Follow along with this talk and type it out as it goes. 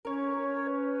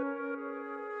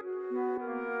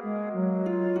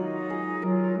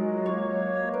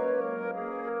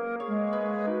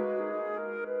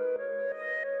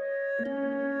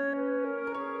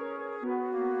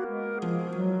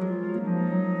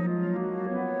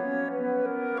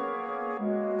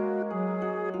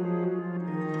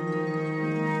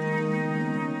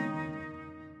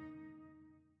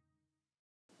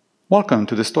Welcome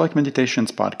to the Stoic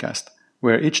Meditations podcast,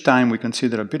 where each time we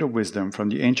consider a bit of wisdom from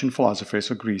the ancient philosophers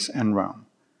of Greece and Rome.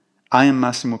 I am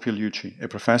Massimo Pigliucci, a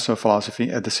professor of philosophy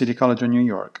at the City College of New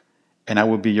York, and I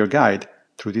will be your guide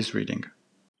through this reading.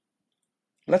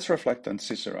 Let's reflect on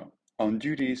Cicero, on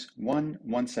Duties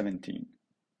 1:117.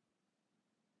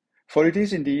 For it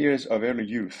is in the years of early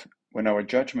youth, when our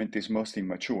judgment is most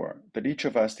immature, that each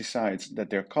of us decides that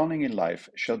their calling in life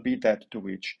shall be that to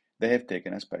which they have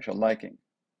taken a special liking.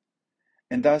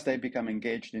 And thus they become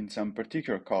engaged in some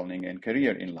particular calling and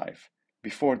career in life,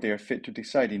 before they are fit to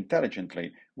decide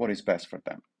intelligently what is best for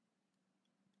them.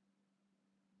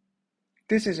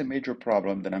 This is a major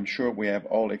problem that I'm sure we have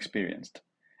all experienced,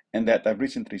 and that I've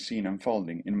recently seen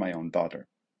unfolding in my own daughter.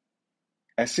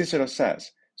 As Cicero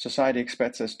says, society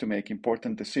expects us to make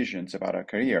important decisions about our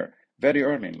career very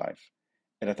early in life,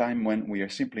 at a time when we are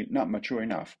simply not mature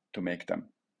enough to make them.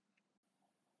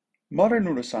 Modern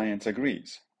neuroscience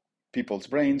agrees. People's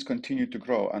brains continue to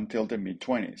grow until their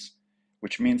mid-20s,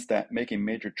 which means that making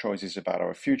major choices about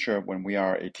our future when we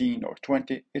are 18 or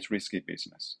 20 is risky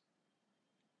business.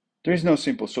 There is no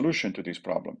simple solution to this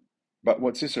problem, but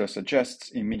what Cicero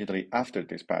suggests immediately after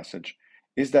this passage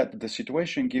is that the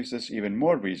situation gives us even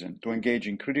more reason to engage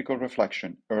in critical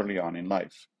reflection early on in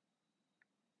life.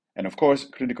 And of course,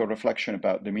 critical reflection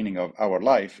about the meaning of our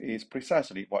life is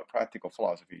precisely what practical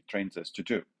philosophy trains us to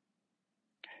do.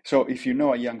 So if you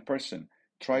know a young person,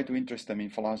 try to interest them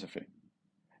in philosophy.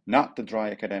 Not the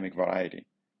dry academic variety,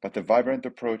 but the vibrant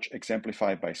approach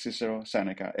exemplified by Cicero,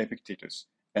 Seneca, Epictetus,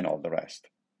 and all the rest.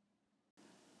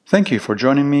 Thank you for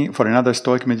joining me for another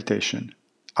Stoic meditation.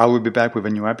 I will be back with a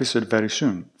new episode very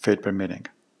soon, fate permitting.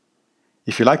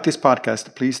 If you like this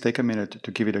podcast, please take a minute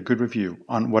to give it a good review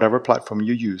on whatever platform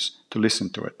you use to listen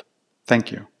to it.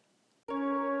 Thank you.